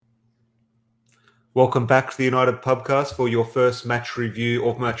Welcome back to the United Pubcast for your first match review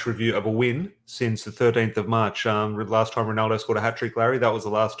of a win since the 13th of March. Last time Ronaldo scored a hat-trick, Larry, that was the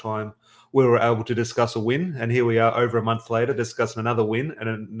last time we were able to discuss a win. And here we are over a month later discussing another win and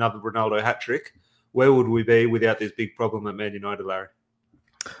another Ronaldo hat-trick. Where would we be without this big problem at Man United, Larry?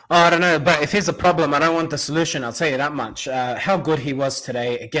 I don't know, but if here's a problem, I don't want the solution. I'll tell you that much. How good he was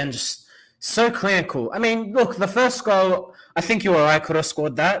today. Again, just so clinical. I mean, look, the first goal, I think you or I could have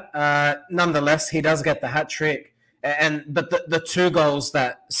scored that. Nonetheless, he does get the hat trick. But the two goals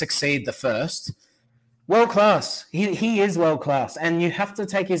that succeed the first, world class. He is world class. And you have to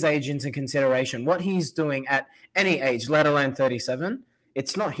take his age into consideration. What he's doing at any age, let alone 37,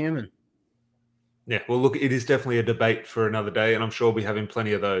 it's not human. Yeah, well, look, it is definitely a debate for another day, and I'm sure we'll be having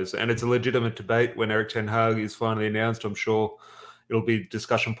plenty of those. And it's a legitimate debate when Erik ten Hag is finally announced. I'm sure it'll be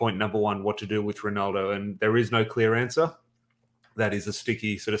discussion point number one, what to do with Ronaldo. And there is no clear answer. That is a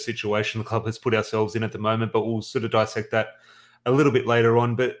sticky sort of situation the club has put ourselves in at the moment, but we'll sort of dissect that a little bit later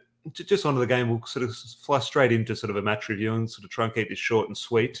on. But just onto the game, we'll sort of fly straight into sort of a match review and sort of try and keep this short and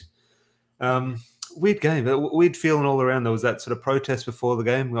sweet. Weird game, weird feeling all around. There was that sort of protest before the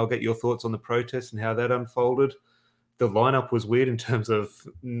game. I'll get your thoughts on the protest and how that unfolded. The lineup was weird in terms of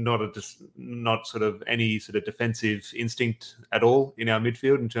not sort of any sort of defensive instinct at all in our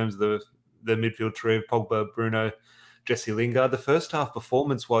midfield in terms of the midfield trio of Pogba, Bruno, Jesse Lingard. The first half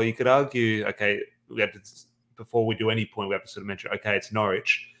performance, while you could argue, okay, before we do any point, we have to sort of mention, okay, it's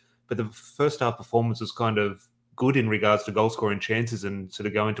Norwich. But the first half performance was kind of good in regards to goal scoring chances and sort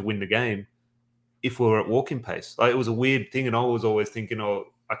of going to win the game if we were at walking pace. Like, it was a weird thing, and I was always thinking,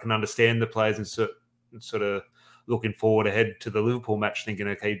 I can understand the players and sort of looking forward ahead to the Liverpool match, thinking,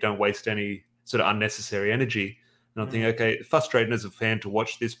 okay, don't waste any sort of unnecessary energy. And I'm thinking, okay, frustrating as a fan to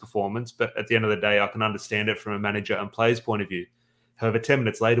watch this performance, but at the end of the day, I can understand it from a manager and player's point of view. However, 10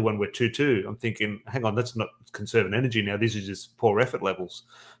 minutes later, when we're 2-2, I'm thinking, hang on, that's not conserving energy now. These are just poor effort levels.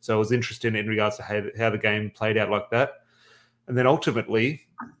 So I was interested in regards to how the game played out like that. And then ultimately,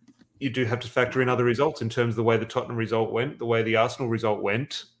 you do have to factor in other results in terms of the way the Tottenham result went, the way the Arsenal result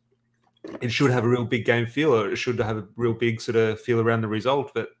went. It should have a real big game feel, or it should have a real big sort of feel around the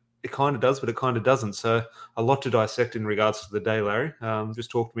result, but it kind of does, but it kind of doesn't. So a lot to dissect in regards to the day, Larry.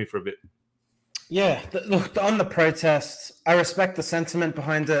 Just talk to me for a bit. Yeah, look, on the protests, I respect the sentiment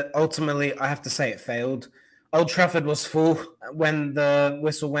behind it. Ultimately, I have to say it failed. Old Trafford was full when the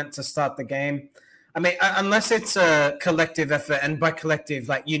whistle went to start the game. I mean, unless it's a collective effort, and by collective,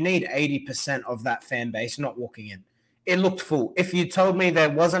 like, you need 80% of that fan base not walking in. It looked full. If you told me there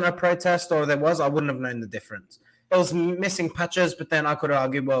wasn't a protest or there was, I wouldn't have known the difference. It was missing patches, but then I could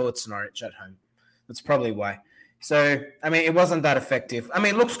argue, well, it's Norwich at home. That's probably why. So, I mean, it wasn't that effective. I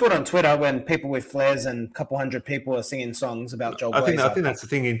mean, it looks good on Twitter when people with flares and a couple hundred people are singing songs about Joel Glazer. I think that's the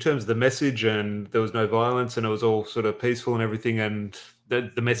thing in terms of the message, and there was no violence and it was all sort of peaceful and everything, and the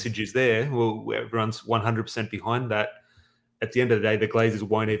message is there. Well, everyone's 100% behind that. At the end of the day, the Glazers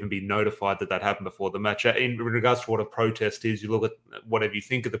won't even be notified that happened before the match. In regards to what a protest is, you look at whatever you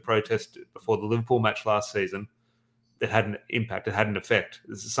think of the protest before the Liverpool match last season, it had an impact, it had an effect.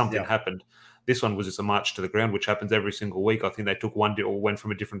 Something happened. This one was just a march to the ground, which happens every single week. I think they took one or went from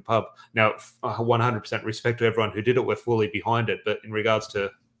a different pub. Now, 100% respect to everyone who did it. We're fully behind it. But in regards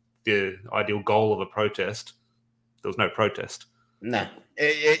to the ideal goal of a protest, there was no protest. No,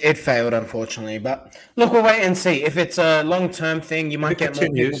 it failed, unfortunately. But look, we'll wait and see. If it's a long-term thing, you might get more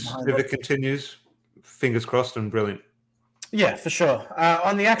people behind it. If it continues, fingers crossed and brilliant. Yeah, for sure.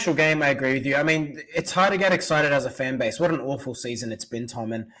 On the actual game, I agree with you. I mean, it's hard to get excited as a fan base. What an awful season it's been,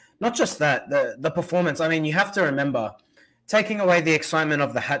 Tom. And not just that, the performance. I mean, you have to remember, taking away the excitement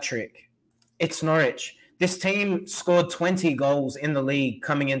of the hat-trick, it's Norwich. This team scored 20 goals in the league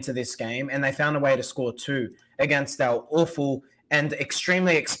coming into this game, and they found a way to score 2 against our awful and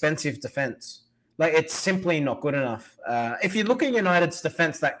extremely expensive defense. Like, it's simply not good enough. If you look at United's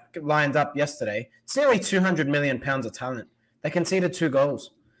defense that lined up yesterday, it's nearly £200 million of talent. They conceded 2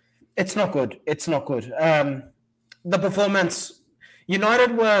 goals. It's not good. It's not good. The performance,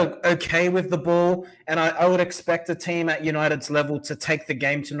 United were okay with the ball, and I would expect a team at United's level to take the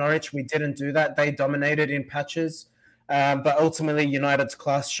game to Norwich. We didn't do that. They dominated in patches. But ultimately, United's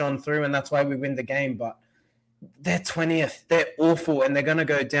class shone through, and that's why we win the game. But they're 20th. They're awful, and they're going to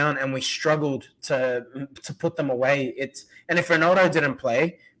go down, and we struggled to put them away. And if Ronaldo didn't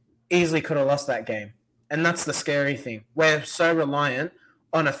play, easily could have lost that game. And that's the scary thing. We're so reliant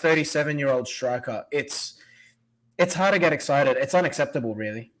on a 37-year-old striker. It's hard to get excited. It's unacceptable,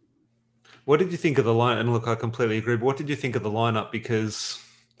 really. What did you think of the line? And look, I completely agree. But what did you think of the lineup? Because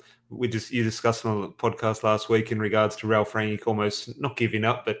you discussed on the podcast last week in regards to Ralph Rangnick almost not giving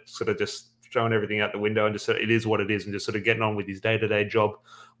up, but sort of just throwing everything out the window and just it is what it is, and just sort of getting on with his day-to-day job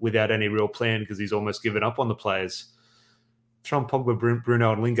without any real plan because he's almost given up on the players. Throwing Pogba,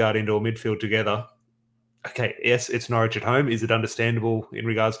 Bruno and Lingard into a midfield together. Okay, yes, it's Norwich at home. Is it understandable in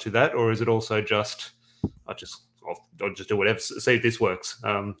regards to that, or is it also just I'll just do whatever, see if this works,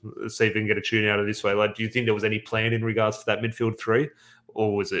 see if we can get a tune out of this way? Like, do you think there was any plan in regards to that midfield three,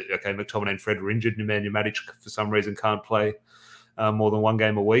 or was it okay? McTominay and Fred were injured, and Nemanja Matic for some reason can't play more than one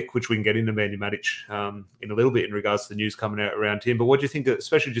game a week, which we can get into Nemanja Matic in a little bit in regards to the news coming out around him. But what do you think,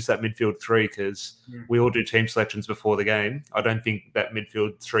 especially just that midfield three, because we all do team selections before the game. I don't think that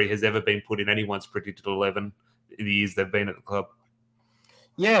midfield three has ever been put in anyone's predicted 11 in the years they've been at the club.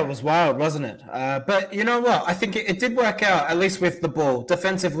 Yeah, it was wild, wasn't it? But you know what? I think it did work out, at least with the ball.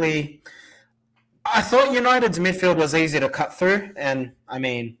 Defensively, I thought United's midfield was easy to cut through, and I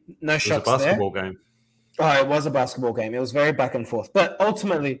mean, no shots there. It was a basketball game. Oh, it was a basketball game. It was very back and forth. But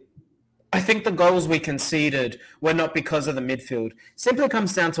ultimately, I think the goals we conceded were not because of the midfield. Simply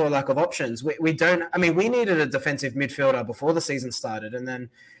comes down to a lack of options. We needed a defensive midfielder before the season started, and then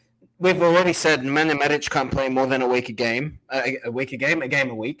we've already said Nemanja Matic can't play more than a game a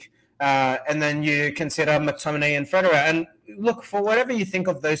week. And then you consider McTominay and Federer. And look, for whatever you think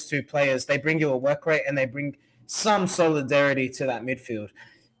of those two players, they bring you a work rate and they bring some solidarity to that midfield.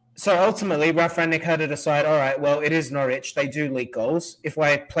 So ultimately, Ralf Rangnick had to decide, all right, well, it is Norwich. They do leak goals. If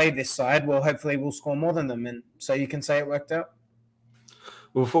I play this side, well, hopefully we'll score more than them. And so you can say it worked out.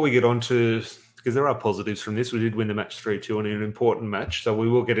 Well, before we get on to, because there are positives from this, we did win the match 3-2 in an important match. So we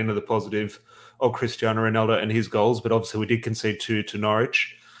will get into the positive of Cristiano Ronaldo and his goals. But obviously we did concede 2 to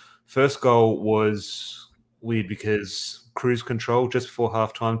Norwich. First goal was weird because cruise control just before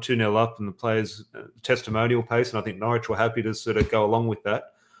halftime, 2-0 up, and the players' testimonial pace. And I think Norwich were happy to sort of go along with that.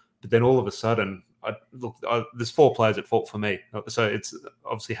 But then all of a sudden, there's 4 players at fault for me. So it's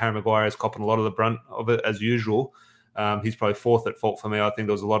obviously Harry Maguire is copping a lot of the brunt of it as usual. He's probably 4th at fault for me. I think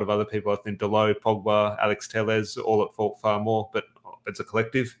there was a lot of other people. I think Dalot, Pogba, Alex Telles, all at fault far more. But it's a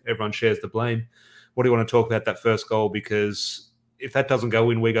collective. Everyone shares the blame. What do you want to talk about that first goal? Because if that doesn't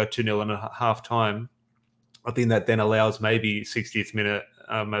go in, we go 2-0 in a half time. I think that then allows maybe 60th minute,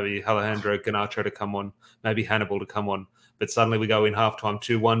 maybe Alejandro Garnacho to come on, maybe Hannibal to come on. But suddenly we go in halftime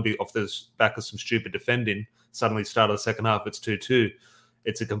 2-1 off the back of some stupid defending. Suddenly start of the second half, it's 2-2.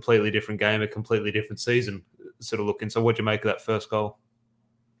 It's a completely different game, a completely different season sort of looking. So what do you make of that first goal?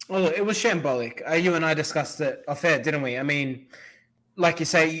 Well, it was shambolic. You and I discussed it off air, didn't we? I mean, like you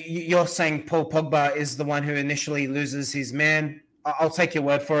say, you're saying Paul Pogba is the one who initially loses his man. I'll take your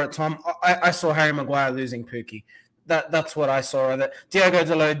word for it, Tom. I saw Harry Maguire losing Pukki. That's what I saw of it. Diogo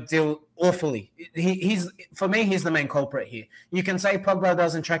Dalot deal awfully. For me, he's the main culprit here. You can say Pogba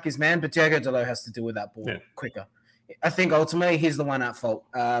doesn't track his man, but Diogo Dalot has to deal with that ball quicker. I think ultimately he's the one at fault.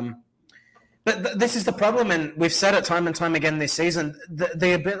 But this is the problem, and we've said it time and time again this season.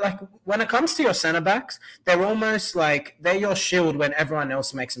 They're a bit like, when it comes to your centre backs, they're almost like they're your shield when everyone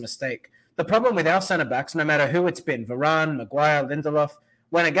else makes a mistake. The problem with our centre backs, no matter who it's been, Varane, Maguire, Lindelof,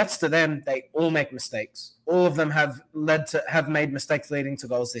 when it gets to them, they all make mistakes. All of them have made mistakes leading to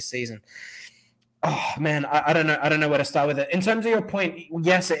goals this season. Oh man, I don't know. I don't know where to start with it. In terms of your point,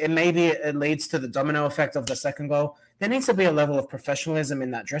 yes, it leads to the domino effect of the second goal. There needs to be a level of professionalism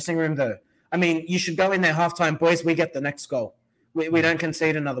in that dressing room, though. I mean, you should go in there halftime, boys. We get the next goal. We don't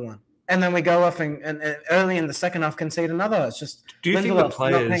concede another one, and then we go off and early in the second half concede another. It's just Lindelof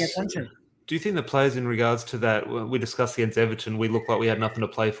not paying attention. Do you think the players in regards to that, we discussed against Everton, we looked like we had nothing to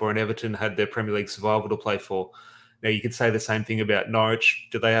play for, and Everton had their Premier League survival to play for. Now, you could say the same thing about Norwich.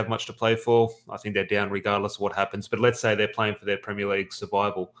 Do they have much to play for? I think they're down regardless of what happens. But let's say they're playing for their Premier League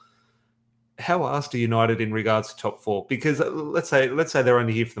survival. How asked are United in regards to top 4? Because let's say they're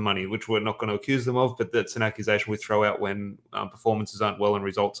only here for the money, which we're not going to accuse them of, but that's an accusation we throw out when performances aren't well and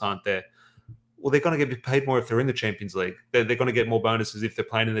results aren't there. Well, they're going to get paid more if they're in the Champions League. They're going to get more bonuses if they're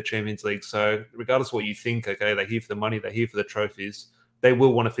playing in the Champions League. So regardless of what you think, okay, they're here for the money, they're here for the trophies, they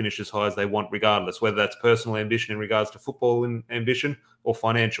will want to finish as high as they want regardless, whether that's personal ambition in regards to football and ambition or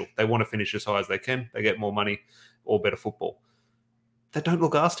financial. They want to finish as high as they can. They get more money or better football. They don't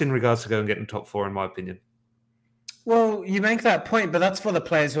look asked in regards to go and get in top 4, in my opinion. Well, you make that point, but that's for the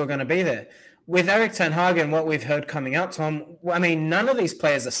players who are going to be there. With Erik ten Hag and what we've heard coming out, Tom, I mean, none of these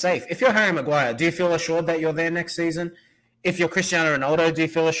players are safe. If you're Harry Maguire, do you feel assured that you're there next season? If you're Cristiano Ronaldo, do you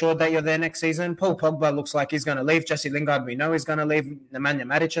feel assured that you're there next season? Paul Pogba looks like he's going to leave. Jesse Lingard, we know he's going to leave. Nemanja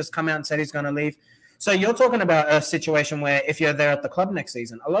Matic has come out and said he's going to leave. So you're talking about a situation where if you're there at the club next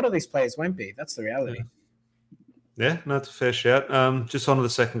season, a lot of these players won't be. That's the reality. Yeah, no, that's a fair shout. Just on to the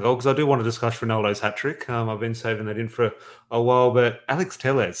second goal, because I do want to discuss Ronaldo's hat-trick. I've been saving that in for a while, but Alex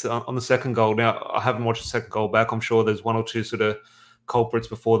Tellez on the second goal. Now, I haven't watched the second goal back. I'm sure there's one or two sort of culprits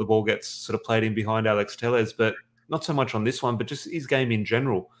before the ball gets sort of played in behind Alex Tellez, but not so much on this one, but just his game in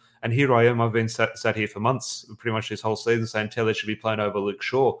general. And here I am, I've been sat here for months, pretty much this whole season, saying Tellez should be playing over Luke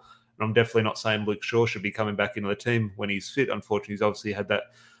Shaw. And I'm definitely not saying Luke Shaw should be coming back into the team when he's fit. Unfortunately, he's obviously had that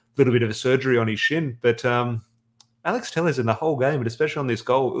little bit of a surgery on his shin, but Alex Tellez in the whole game, but especially on this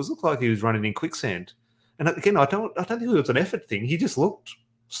goal, it looked like he was running in quicksand. And again, I don't think it was an effort thing. He just looked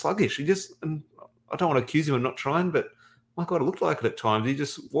sluggish. And I don't want to accuse him of not trying, but my God, it looked like it at times. He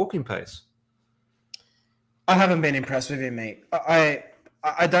just walking pace. I haven't been impressed with him, mate.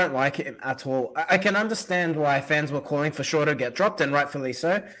 I don't like him at all. I can understand why fans were calling for Shaw to get dropped, and rightfully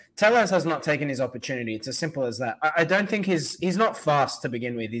so. Tellez has not taken his opportunity. It's as simple as that. I don't think he's not fast to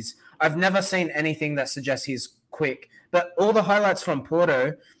begin with. I've never seen anything that suggests he's quick. But all the highlights from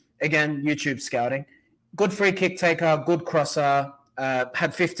Porto, again, YouTube scouting, good free kick taker, good crosser,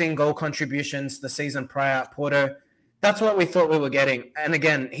 had 15 goal contributions the season prior at Porto. That's what we thought we were getting. And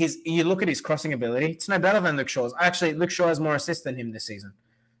again, you look at his crossing ability, it's no better than Luke Shaw's. Actually, Luke Shaw has more assists than him this season.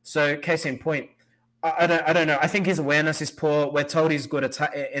 So, case in point, I don't know. I think his awareness is poor. We're told he's good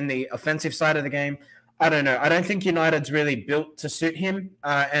in the offensive side of the game. I don't know. I don't think United's really built to suit him,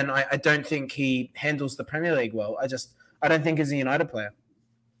 and I don't think he handles the Premier League well. I don't think he's a United player.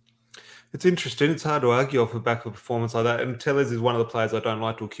 It's interesting. It's hard to argue off the back of a performance like that. And Tellez is one of the players I don't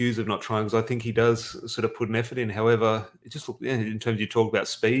like to accuse of not trying, because I think he does sort of put an effort in. However, it just looked, in terms of you talk about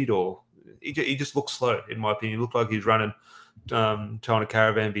speed, or he just looked slow, in my opinion. He looked like he was running, towing a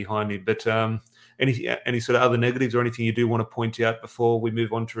caravan behind him. But any sort of other negatives or anything you do want to point out before we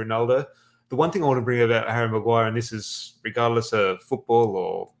move on to Ronaldo? The one thing I want to bring about Harry Maguire, and this is regardless of football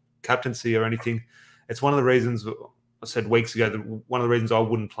or captaincy or anything, it's one of the reasons I said weeks ago that one of the reasons I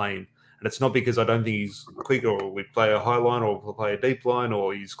wouldn't play him. And it's not because I don't think he's quick, or we play a high line, or we'll play a deep line,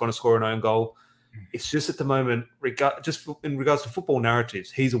 or he's going to score an own goal. It's just at the moment, just in regards to football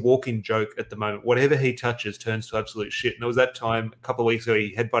narratives, he's a walking joke at the moment. Whatever he touches turns to absolute shit. And there was that time a couple of weeks ago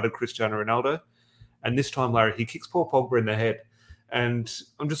he headbutted Cristiano Ronaldo. And this time, Larry, he kicks Paul Pogba in the head. And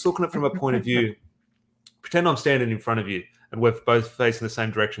I'm just looking at it from a point of view. Pretend I'm standing in front of you and we're both facing the same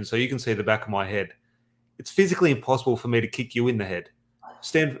direction so you can see the back of my head. It's physically impossible for me to kick you in the head.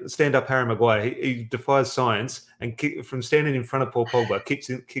 Stand up Harry Maguire. He defies science, and from standing in front of Paul Pogba,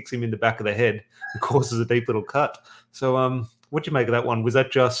 kicks him in the back of the head and causes a deep little cut. So what do you make of that one? Was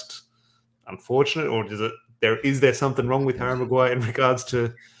that just unfortunate, or is there something wrong with Harry Maguire in regards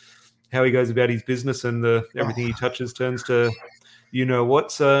to how he goes about his business and everything he touches turns to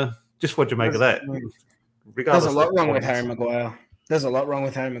what? So just what do you make of that? There's a lot wrong with Harry Maguire. There's a lot wrong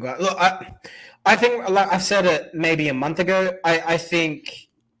with Harry Maguire. Look, I think, like I've said it maybe a month ago, I think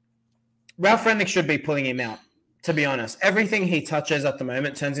Ralph Rangnick should be pulling him out, to be honest. Everything he touches at the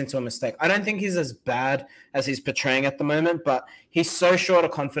moment turns into a mistake. I don't think he's as bad as he's portraying at the moment, but he's so short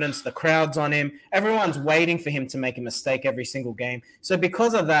of confidence. The crowd's on him. Everyone's waiting for him to make a mistake every single game. So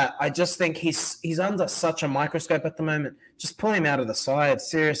because of that, I just think he's under such a microscope at the moment. Just pull him out of the side.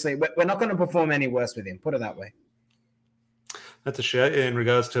 Seriously, we're not going to perform any worse with him. Put it that way. That's a shout. In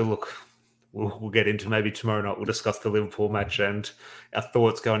regards to, look, we'll get into maybe tomorrow night. We'll discuss the Liverpool match and our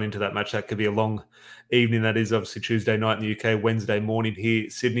thoughts going into that match. That could be a long evening. That is obviously Tuesday night in the UK, Wednesday morning here,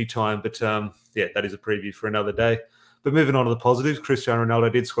 Sydney time. But that is a preview for another day. But moving on to the positives, Cristiano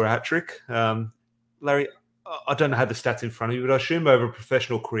Ronaldo did score a hat-trick. Larry, I don't have the stats in front of you, but I assume over a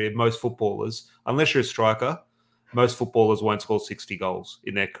professional career, most footballers, unless you're a striker, most footballers won't score 60 goals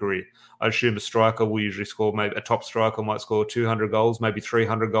in their career. I assume a striker will usually score, maybe a top striker might score 200 goals, maybe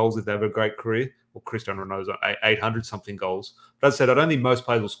 300 goals if they have a great career. Well, Cristiano Ronaldo's 800-something goals. But as I said, I don't think most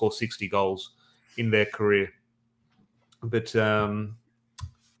players will score 60 goals in their career. But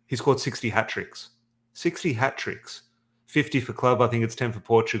he scored 60 hat-tricks. 60 hat-tricks. 50 for club, I think it's 10 for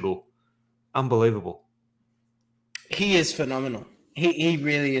Portugal. Unbelievable. He is phenomenal. He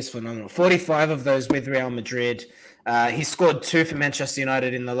really is phenomenal. 45 of those with Real Madrid. He scored 2 for Manchester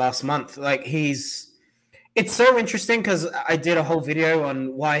United in the last month. It's so interesting because I did a whole video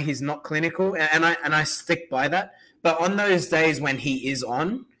on why he's not clinical, and I stick by that. But on those days when he is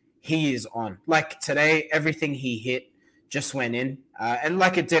on, he is on. Like today, everything he hit just went in, and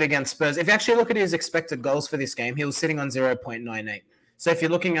like it did against Spurs. If you actually look at his expected goals for this game, he was sitting on 0.98. So if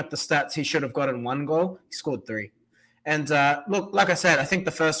you're looking at the stats, he should have gotten 1 goal. He scored 3. And look, like I said, I think the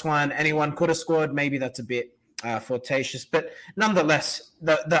first one anyone could have scored. Maybe that's a bit fortuitous, but nonetheless,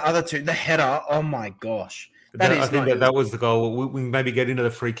 the other 2, the header, oh my gosh. I think that was the goal. We maybe get into the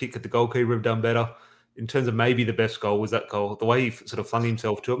free kick at the goalkeeper have done better. in terms of maybe the best goal was that goal. The way he sort of flung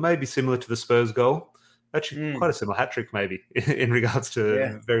himself to it, maybe similar to the Spurs goal. Actually, quite a similar hat-trick maybe in regards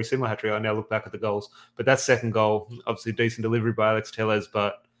to very similar hat-trick. I now look back at the goals. But that second goal, obviously decent delivery by Alex Telles,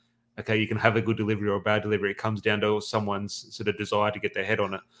 but okay, you can have a good delivery or a bad delivery. It comes down to someone's sort of desire to get their head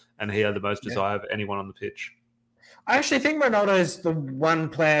on it, and he had the most desire of anyone on the pitch. I actually think Ronaldo is the one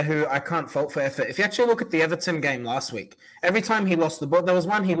player who I can't fault for effort. If you actually look at the Everton game last week, every time he lost the ball, there was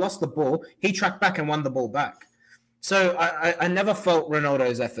one he lost the ball, he tracked back and won the ball back. So I never felt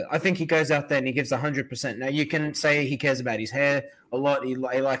Ronaldo's effort. I think he goes out there and he gives 100%. Now, you can say he cares about his hair a lot. He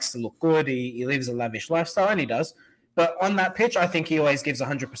likes to look good. He lives a lavish lifestyle, and he does. But on that pitch, I think he always gives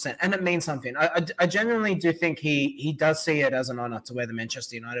 100%, and it means something. I genuinely do think he does see it as an honor to wear the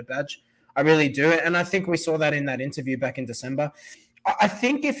Manchester United badge. I really do. And I think we saw that in that interview back in December. I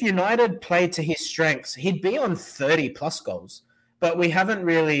think if United played to his strengths, he'd be on 30-plus goals. But we haven't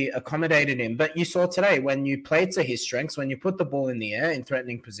really accommodated him. But you saw today, when you play to his strengths, when you put the ball in the air in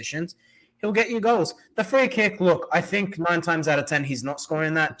threatening positions, he'll get you goals. The free kick, look, I think 9 times out of 10 he's not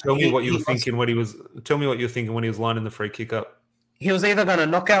scoring that. Tell me what you were thinking when he was lining the free kick up. He was either going to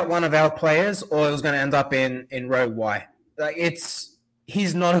knock out one of our players, or it was going to end up in row Y.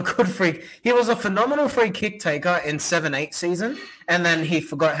 He's not a good free. He was a phenomenal free kick taker in 7-8 season, and then he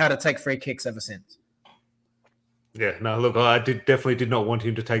forgot how to take free kicks ever since. Yeah, no, look, I definitely did not want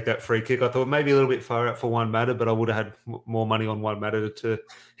him to take that free kick. I thought maybe a little bit far out for Juan Mata, but I would have had more money on Juan Mata to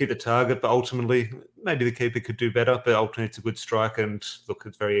hit the target. But ultimately, maybe the keeper could do better. But ultimately, it's a good strike. And look,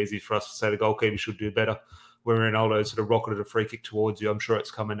 it's very easy for us to say the goalkeeper should do better. When Ronaldo sort of rocketed a free kick towards you, I'm sure it's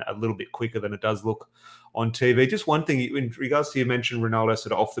coming a little bit quicker than it does look on TV. Just one thing, in regards to you mentioned Ronaldo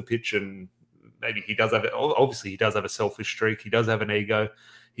sort of off the pitch, and maybe he does have, obviously he does have a selfish streak. He does have an ego.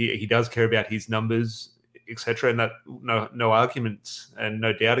 He does care about his numbers, etc. And that no arguments and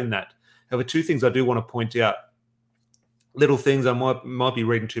no doubting that. However, 2 things I do want to point out. Little things, I might be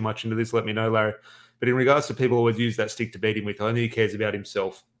reading too much into this, let me know, Larry. But in regards to people always use that stick to beat him with, I know he cares about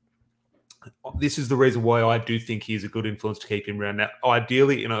himself. This is the reason why I do think he's a good influence to keep him around. Now,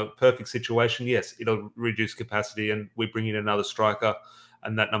 ideally, in a perfect situation, yes, it'll reduce capacity and we bring in another striker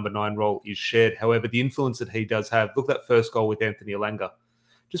and that number 9 role is shared. However, the influence that he does have, look at that first goal with Anthony Elanga.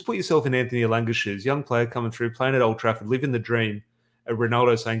 Just put yourself in Anthony Elanga's shoes. Young player coming through, playing at Old Trafford, living the dream.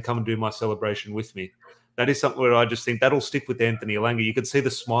 Ronaldo saying, come and do my celebration with me. That is something where I just think that'll stick with Anthony Elanga. You could see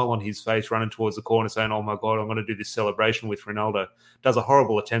the smile on his face running towards the corner saying, oh my God, I'm going to do this celebration with Ronaldo. Does a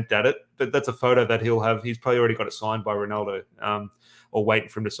horrible attempt at it, but that's a photo that he'll have. He's probably already got it signed by Ronaldo or waiting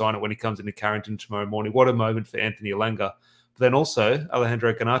for him to sign it when he comes into Carrington tomorrow morning. What a moment for Anthony Elanga. But then also,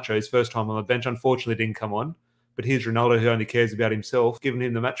 Alejandro Garnacho, his first time on the bench, unfortunately didn't come on. But here's Ronaldo, who only cares about himself, giving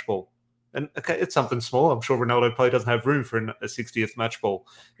him the match ball. And okay, it's something small. I'm sure Ronaldo probably doesn't have room for a 60th match ball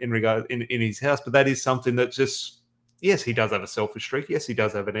in his house. But that is something that just, yes, he does have a selfish streak. Yes, he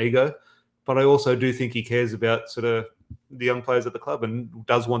does have an ego. But I also do think he cares about sort of the young players at the club and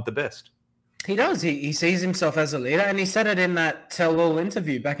does want the best. He does. He sees himself as a leader, and he said it in that tell-all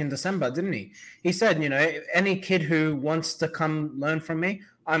interview back in December, didn't he? He said, any kid who wants to come learn from me,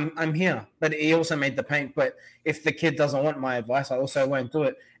 I'm here. But he also made the point, but if the kid doesn't want my advice, I also won't do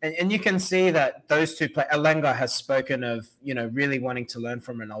it. And you can see that those two play. Elanga has spoken of, really wanting to learn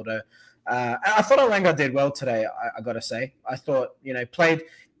from Ronaldo. I thought Elanga did well today, I got to say. I thought, played.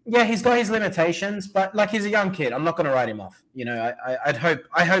 Yeah, he's got his limitations, but he's a young kid. I'm not going to write him off.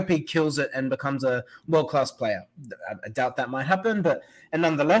 I hope he kills it and becomes a world-class player. I doubt that might happen, and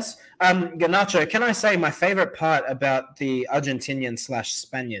nonetheless, Garnacho, can I say my favorite part about the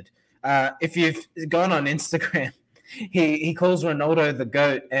Argentinian/Spaniard? If you've gone on Instagram, he calls Ronaldo the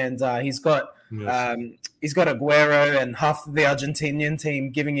GOAT, and he's got Aguero and half of the Argentinian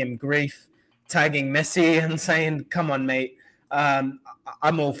team giving him grief, tagging Messi and saying, "Come on, mate."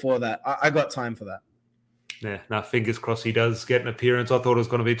 I'm all for that. I got time for that. Yeah, now fingers crossed he does get an appearance. I thought it was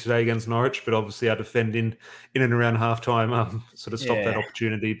going to be today against Norwich, but obviously our defend in and around halftime sort of stopped that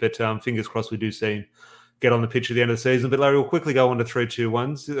opportunity. But fingers crossed we do see him get on the pitch at the end of the season. But Larry, we'll quickly go on to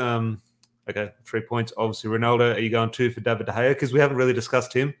 3-2-1s. Okay, 3 points. Obviously, Ronaldo, are you going 2 for David De Gea? Because we haven't really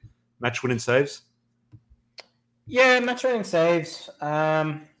discussed him. Match-winning saves? Yeah, match-winning saves.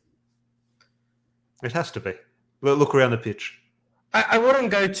 It has to be. Look around the pitch. I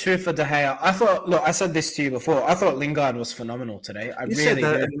wouldn't go 2 for De Gea. I said this to you before. I thought Lingard was phenomenal today. I really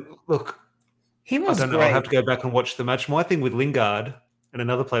did. Look, he was I don't know. great. I'll have to go back and watch the match. My thing with Lingard and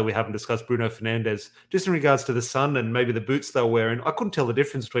another player we haven't discussed, Bruno Fernandes, just in regards to the sun and maybe the boots they were wearing, I couldn't tell the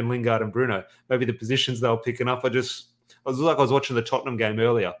difference between Lingard and Bruno. Maybe the positions they were picking up. I was watching the Tottenham game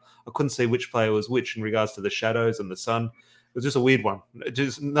earlier. I couldn't see which player was which in regards to the shadows and the sun. was just a weird one.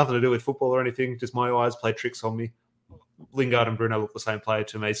 Just nothing to do with football or anything. Just my eyes play tricks on me. Lingard and Bruno look the same player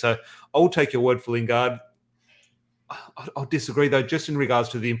to me. So I'll take your word for Lingard. I'll disagree, though, just in regards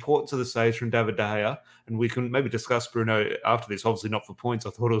to the importance of the saves from David De Gea. And we can maybe discuss Bruno after this, obviously not for points. I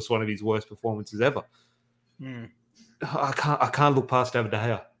thought it was one of his worst performances ever. I can't look past David De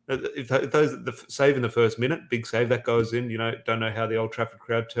Gea. If those the save in the first minute, big save that goes in, don't know how the Old Trafford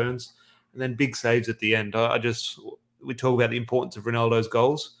crowd turns. And then big saves at the end. We talk about the importance of Ronaldo's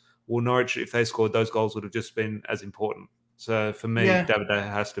goals. Well, Norwich, if they scored those goals, would have just been as important. So for me, David De Gea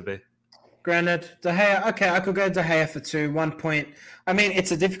has to be. Granted, De Gea, okay, I could go De Gea for 2, 1 point. I mean,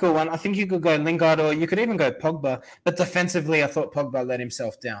 it's a difficult one. I think you could go Lingard or you could even go Pogba. But defensively, I thought Pogba let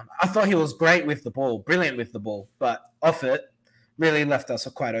himself down. I thought he was great with the ball, brilliant with the ball. But off it, really left us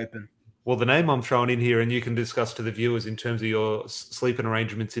quite open. Well, the name I'm throwing in here, and you can discuss to the viewers in terms of your sleeping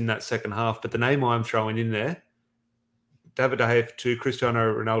arrangements in that second half, but the name I'm throwing in there, David De Gea for 2,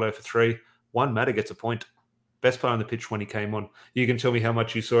 Cristiano Ronaldo for 3, Juan Mata gets a point. Best player on the pitch when he came on. You can tell me how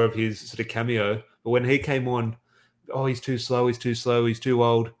much you saw of his sort of cameo, but when he came on, he's too slow, he's too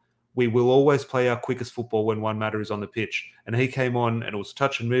old. We will always play our quickest football when Juan Mata is on the pitch. And he came on and it was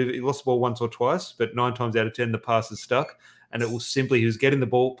touch and move. He lost the ball once or twice, but 9 times out of 10, the pass is stuck. And it was simply, he was getting the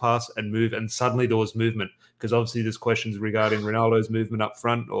ball, pass and move, and suddenly there was movement. Because obviously there's questions regarding Ronaldo's movement up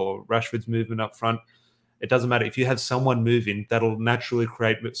front or Rashford's movement up front. It doesn't matter. If you have someone moving, that'll naturally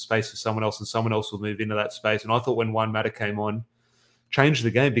create space for someone else, and someone else will move into that space. And I thought when Juan Mata came on, changed the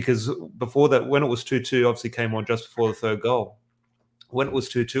game, because before that, when it was 2-2, obviously came on just before the third goal. When it was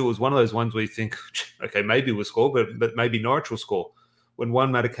 2-2, it was one of those ones where you think, okay, maybe we'll score, but maybe Norwich will score. When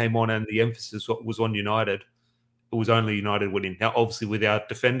Juan Mata came on and the emphasis was on United, it was only United winning. Now, obviously, without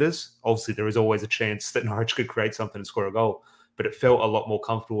defenders, obviously there is always a chance that Norwich could create something and score a goal. But it felt a lot more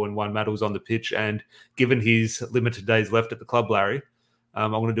comfortable when Juan Mata was on the pitch. And given his limited days left at the club, Larry, I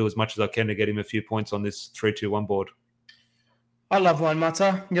want to do as much as I can to get him a few points on this 3-2-1 board. I love Juan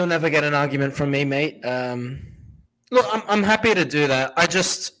Mata. You'll never get an argument from me, mate. Look, I'm happy to do that. I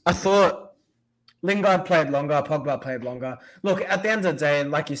thought Lingard played longer, Pogba played longer. Look, at the end of the day,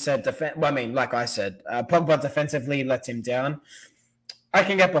 like you said, Pogba defensively lets him down. I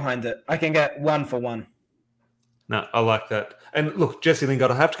can get behind it. I can get 1 for 1. No, I like that. And look, Jesse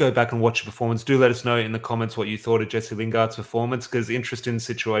Lingard, I'll have to go back and watch your performance. Do let us know in the comments what you thought of Jesse Lingard's performance, because interesting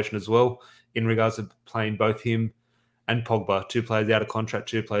situation as well in regards to playing both him and Pogba, 2 players out of contract,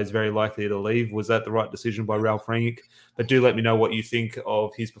 2 players very likely to leave. Was that the right decision by Ralf Rangnick? But do let me know what you think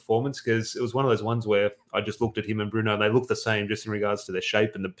of his performance, because it was one of those ones where I just looked at him and Bruno, and they looked the same just in regards to their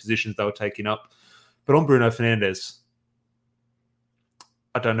shape and the positions they were taking up. But on Bruno Fernandes,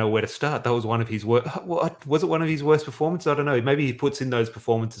 I don't know where to start. That was one of his worst. Was it one of his worst performances? I don't know. Maybe he puts in those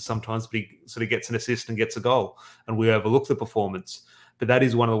performances sometimes, but he sort of gets an assist and gets a goal, and we overlook the performance. But that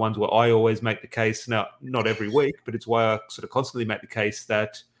is one of the ones where I always make the case. Now, not every week, but it's why I sort of constantly make the case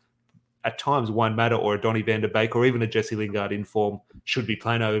that at times Juan Mata or a Donny van der Beek or even a Jesse Lingard in form should be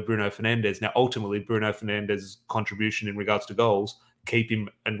playing over Bruno Fernandes. Now, ultimately, Bruno Fernandes' contribution in regards to goals keep him,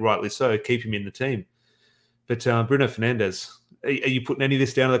 and rightly so, keep him in the team. But Bruno Fernandes, are you putting any of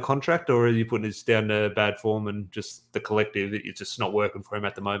this down to the contract, or are you putting this down to bad form and just the collective? It's just not working for him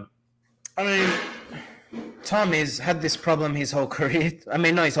at the moment. I mean, Tom has had this problem his whole career. I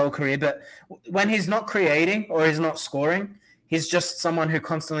mean, not his whole career, but when he's not creating or he's not scoring, he's just someone who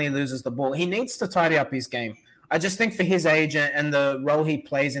constantly loses the ball. He needs to tidy up his game. I just think for his age and the role he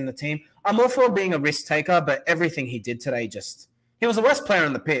plays in the team, I'm all for being a risk taker, but everything he did today he was the worst player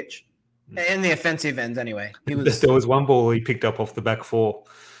on the pitch. In the offensive end, anyway. There was one ball he picked up off the back 4,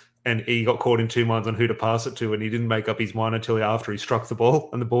 and he got caught in 2 minds on who to pass it to, and he didn't make up his mind until after he struck the ball,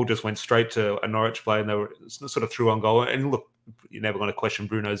 and the ball just went straight to a Norwich player, and they were sort of through on goal. And look, you're never going to question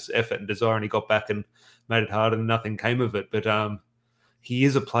Bruno's effort and desire, and he got back and made it hard, and nothing came of it. But he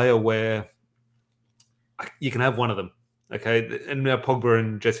is a player where you can have one of them. Okay, and now Pogba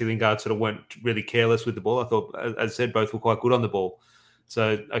and Jesse Lingard sort of weren't really careless with the ball. I thought, as I said, both were quite good on the ball.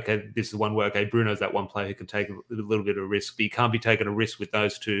 So, okay, this is one where, okay, Bruno's that one player who can take a little bit of risk, but you can't be taking a risk with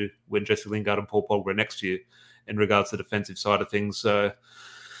those two when Jesse Lingard and Paul Pogba are next to you in regards to the defensive side of things. So,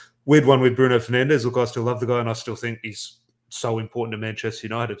 weird one with Bruno Fernandes. Look, I still love the guy, and I still think he's so important to Manchester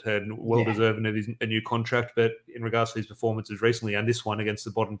United and well-deserving of a new contract. But in regards to his performances recently and this one against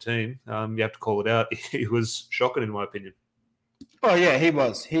the bottom team, you have to call it out. He was shocking, in my opinion. Oh, yeah, he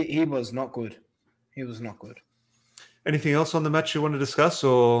was. He was not good. He was not good. Anything else on the match you want to discuss?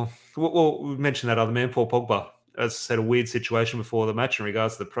 Or, well, we mentioned that other man, Paul Pogba. As I said, a weird situation before the match in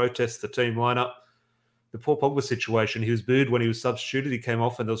regards to the protests, the team lineup. The Paul Pogba situation, he was booed when he was substituted. He came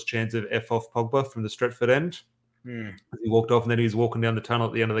off and there was chants of F off Pogba from the Stretford end. as he walked off, and then he was walking down the tunnel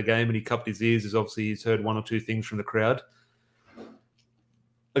at the end of the game, and he cupped his ears. As obviously he's heard one or two things from the crowd.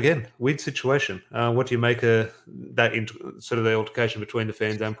 Again, weird situation. What do you make of that sort of the altercation between the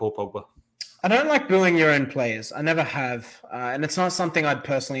fans and Paul Pogba? I don't like booing your own players. I never have, and it's not something I'd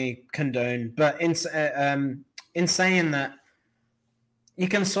personally condone. But in saying that, you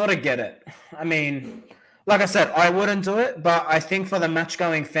can sort of get it. I mean, like I said, I wouldn't do it, but I think for the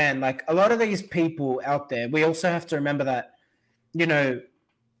match-going fan, like a lot of these people out there, we also have to remember that, you know,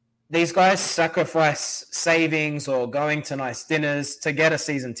 these guys sacrifice savings or going to nice dinners to get a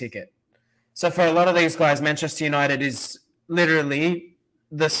season ticket. So for a lot of these guys, Manchester United is literally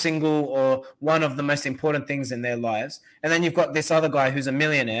the single or one of the most important things in their lives. And then you've got this other guy who's a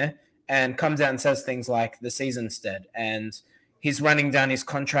millionaire and comes out and says things like the season's dead and he's running down his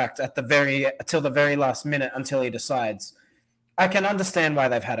contract till the very last minute until he decides. I can understand why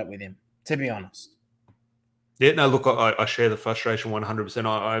they've had it with him, to be honest. Yeah, no, look, I share the frustration 100%.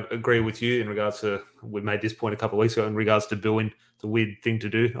 I agree with you in regards to, we made this point a couple of weeks ago in regards to booing. It's a weird thing to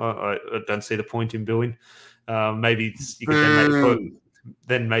do. I don't see the point in booing. Maybe you could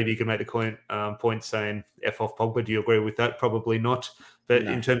then maybe you can make the point saying F off Pogba. Do you agree with that? Probably not. But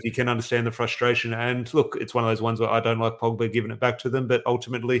in terms, you can understand the frustration. And look, it's one of those ones where I don't like Pogba giving it back to them, but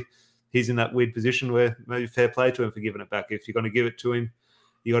ultimately he's in that weird position where maybe fair play to him for giving it back. If you're going to give it to him,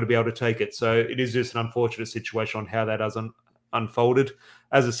 you got to be able to take it. So it is just an unfortunate situation on how that has unfolded.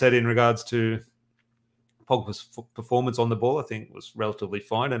 As I said, in regards to Pogba's performance on the ball, I think was relatively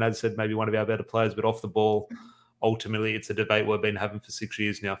fine. And as I said, maybe one of our better players, but off the ball, ultimately it's a debate we've been having for 6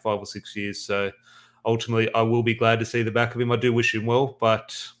 years now, 5 or 6 years. So ultimately I will be glad to see the back of him. I do wish him well,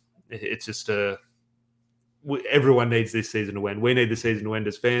 but it's just everyone needs this season to end. We need the season to end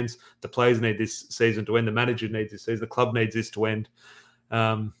as fans. The players need this season to end. The manager needs this season. The club needs this to end.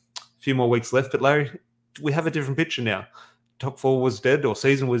 A few more weeks left, but Larry, we have a different picture now. Top four was dead, or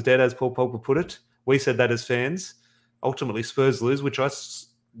season was dead, as Paul Pogba put it. We said that as fans. Ultimately, Spurs lose, which was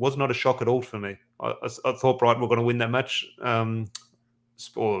not a shock at all for me. I thought Brighton were going to win that match,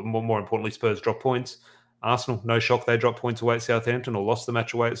 or more importantly, Spurs dropped points. Arsenal, no shock, they dropped points away at Southampton or lost the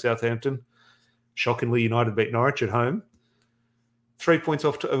match away at Southampton. Shockingly, United beat Norwich at home. 3 points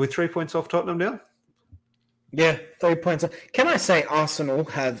off. Are we 3 points off Tottenham now? Yeah, 3 points. Can I say Arsenal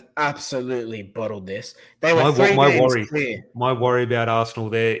have absolutely bottled this? They were My worry about Arsenal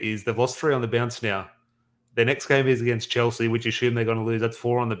there is they've lost 3 on the bounce now. Their next game is against Chelsea, which you assume they're going to lose. That's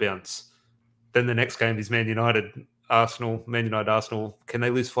 4 on the bounce. Then the next game is Man United, Arsenal. Can they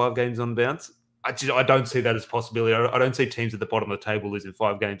lose 5 games on the bounce? I don't see that as a possibility. I don't see teams at the bottom of the table losing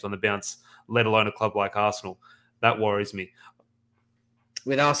 5 games on the bounce, let alone a club like Arsenal. That worries me.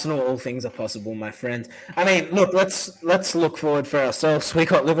 With Arsenal, all things are possible, my friend. I mean, look, let's look forward for ourselves. We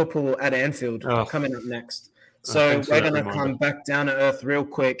got Liverpool at Anfield coming up next. So we're going to come back down to earth real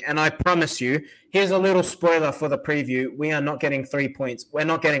quick. And I promise you, here's a little spoiler for the preview. We are not getting 3 points. We're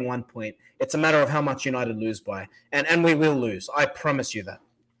not getting 1 point. It's a matter of how much United lose by. And we will lose. I promise you that.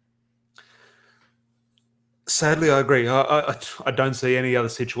 Sadly, I agree. I don't see any other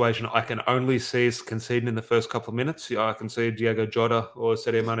situation. I can only see us conceding in the first couple of minutes. I can see Diogo Jota or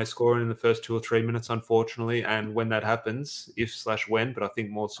Sadio Mane scoring in the first 2 or 3 minutes, unfortunately. And when that happens, if/when, but I think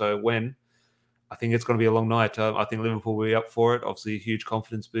more so when, I think it's going to be a long night. I think Liverpool will be up for it. Obviously, a huge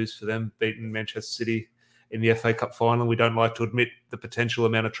confidence boost for them, beating Manchester City in the FA Cup final. We don't like to admit the potential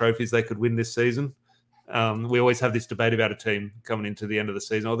amount of trophies they could win this season. We always have this debate about a team coming into the end of the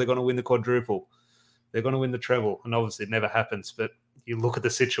season. Oh, they're going to win the quadruple. They're going to win the treble. And obviously it never happens. But you look at the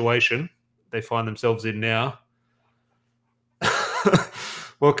situation they find themselves in now.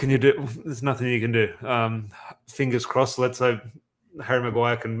 What can you do? There's nothing you can do. Fingers crossed. Let's hope Harry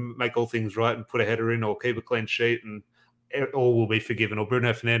Maguire can make all things right and put a header in or keep a clean sheet and all will be forgiven. Or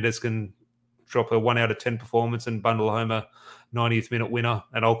Bruno Fernandes can drop a 1 out of 10 performance and bundle home a 90th minute winner.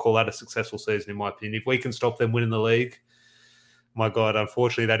 And I'll call that a successful season, in my opinion. If we can stop them winning the league, my God,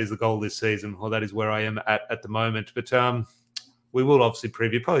 unfortunately, that is the goal this season, or that is where I am at the moment. But we will obviously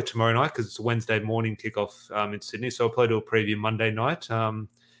preview probably tomorrow night because it's a Wednesday morning kickoff in Sydney. So I'll probably do a preview Monday night.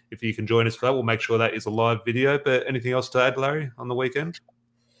 If you can join us for that, we'll make sure that is a live video. But anything else to add, Larry, on the weekend?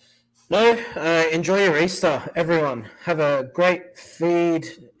 No, enjoy your Easter, everyone. Have a great feed.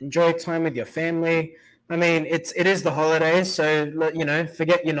 Enjoy time with your family. I mean, it is the holidays, so,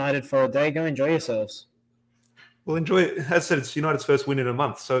 forget United for a day. Go enjoy yourselves. Well, enjoy it. As I said, it's United's first win in a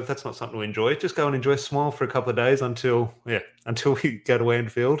month. So if that's not something to enjoy, just go and enjoy, smile for a couple of days until we go to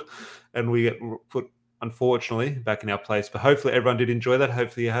Anfield and we get put, unfortunately, back in our place. But hopefully everyone did enjoy that.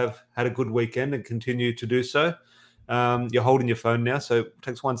 Hopefully you have had a good weekend and continue to do so. You're holding your phone now, so it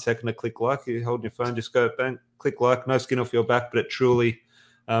takes 1 second to click like. You're holding your phone, just go bang, click like. No skin off your back, but it truly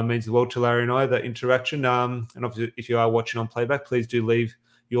means the world to Larry and I, that interaction. And obviously, if you are watching on playback, please do leave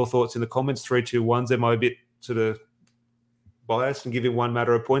your thoughts in the comments. 3, 2, 1s. Am I a bit sort of biased and giving one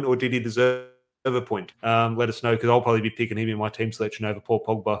matter a point, or did he deserve a point? Let us know, because I'll probably be picking him in my team selection over Paul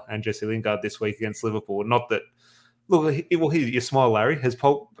Pogba and Jesse Lingard this week against Liverpool. Not that, look, well, you smile, Larry. Since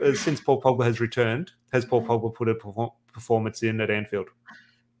Paul Pogba has returned, has Paul Pogba put a performance in at Anfield?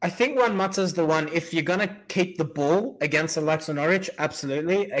 I think Juan Mata's the one. If you're going to keep the ball against the likes of Norwich,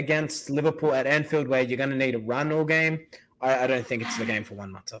 absolutely. Against Liverpool at Anfield, where you're going to need a run all game, I don't think it's the game for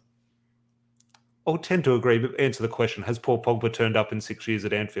Juan Mata. I'll tend to agree, but answer the question. Has Paul Pogba turned up in 6 years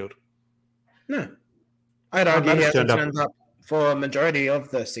at Anfield? No. I'd argue he hasn't turned up for a majority of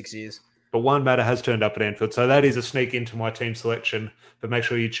the 6 years. But Juan Mata has turned up at Anfield. So that is a sneak into my team selection. But make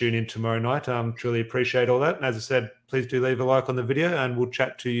sure you tune in tomorrow night. Truly appreciate all that. And as I said, please do leave a like on the video, and we'll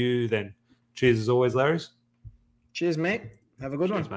chat to you then. Cheers as always, Larrys. Cheers, mate. Have a good one.